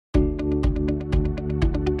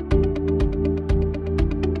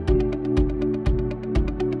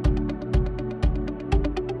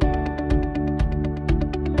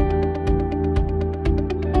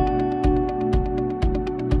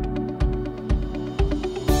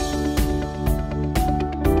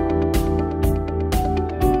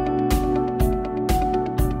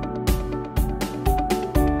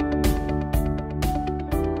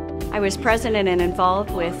was president and involved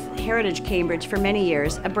with Heritage Cambridge for many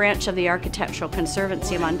years, a branch of the Architectural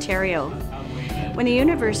Conservancy of Ontario. When the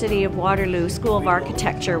University of Waterloo School of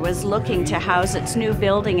Architecture was looking to house its new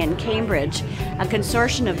building in Cambridge, a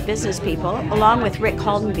consortium of business people, along with Rick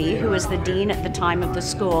Haldenby, who was the dean at the time of the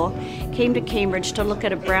school, came to Cambridge to look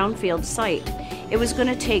at a brownfield site. It was going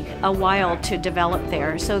to take a while to develop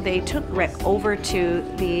there, so they took Rick over to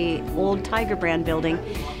the old Tiger Brand building,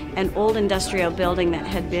 an old industrial building that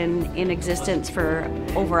had been in existence for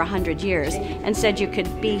over 100 years, and said you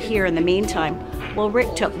could be here in the meantime. Well,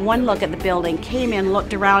 Rick took one look at the building, came in,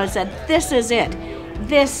 looked around and said, "This is it.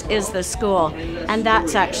 This is the school." And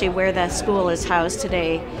that's actually where the school is housed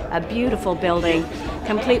today. A beautiful building,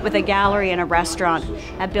 complete with a gallery and a restaurant,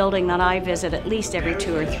 a building that I visit at least every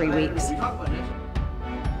 2 or 3 weeks.